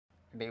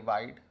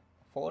divide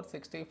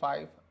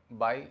 465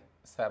 by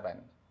 7.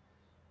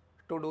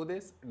 To do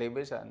this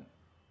division,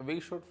 we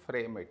should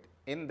frame it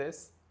in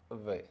this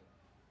way.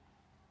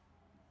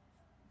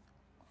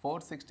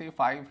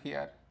 465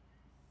 here,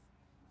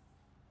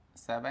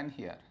 7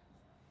 here.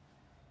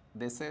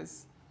 This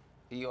is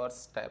your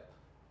step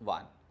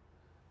 1.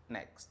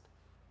 Next,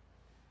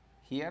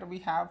 here we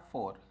have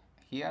 4,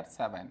 here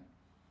 7.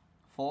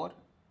 4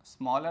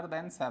 smaller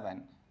than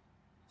 7,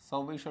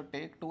 so we should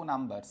take two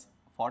numbers,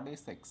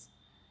 46.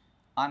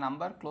 A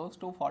number close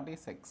to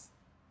 46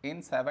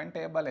 in 7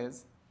 table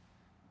is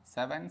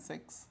 7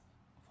 6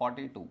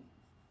 42.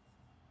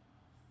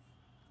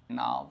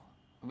 Now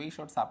we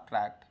should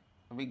subtract,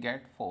 we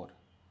get 4.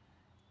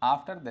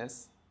 After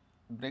this,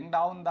 bring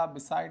down the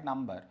beside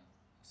number,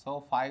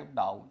 so 5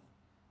 down,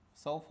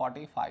 so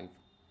 45.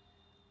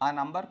 A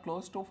number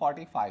close to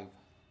 45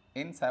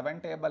 in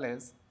 7 table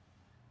is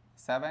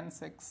 7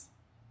 6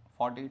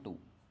 42.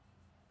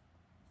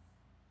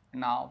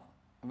 Now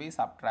we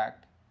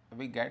subtract,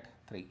 we get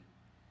 3.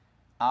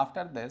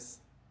 After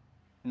this,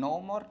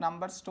 no more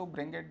numbers to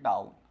bring it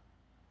down.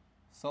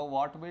 So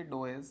what we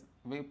do is,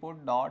 we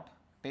put dot,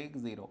 take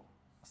 0,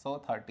 so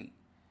 30.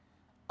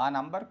 A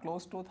number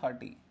close to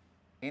 30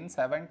 in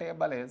 7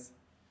 table is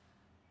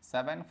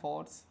 7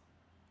 4s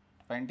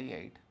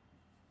 28.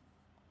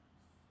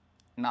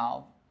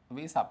 Now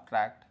we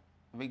subtract,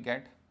 we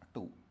get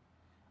 2.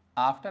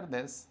 After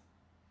this,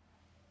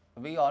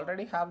 we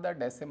already have the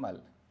decimal,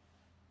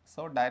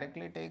 so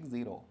directly take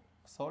 0,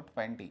 so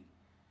 20.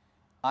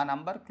 A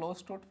number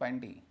close to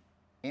 20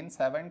 in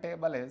 7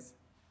 table is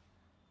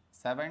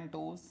 7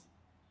 2s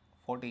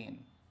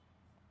 14.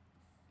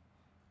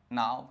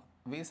 Now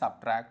we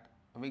subtract,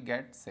 we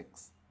get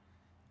 6,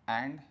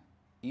 and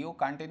you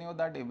continue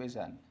the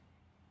division.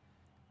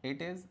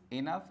 It is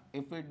enough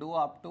if we do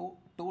up to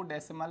 2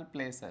 decimal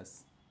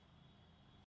places.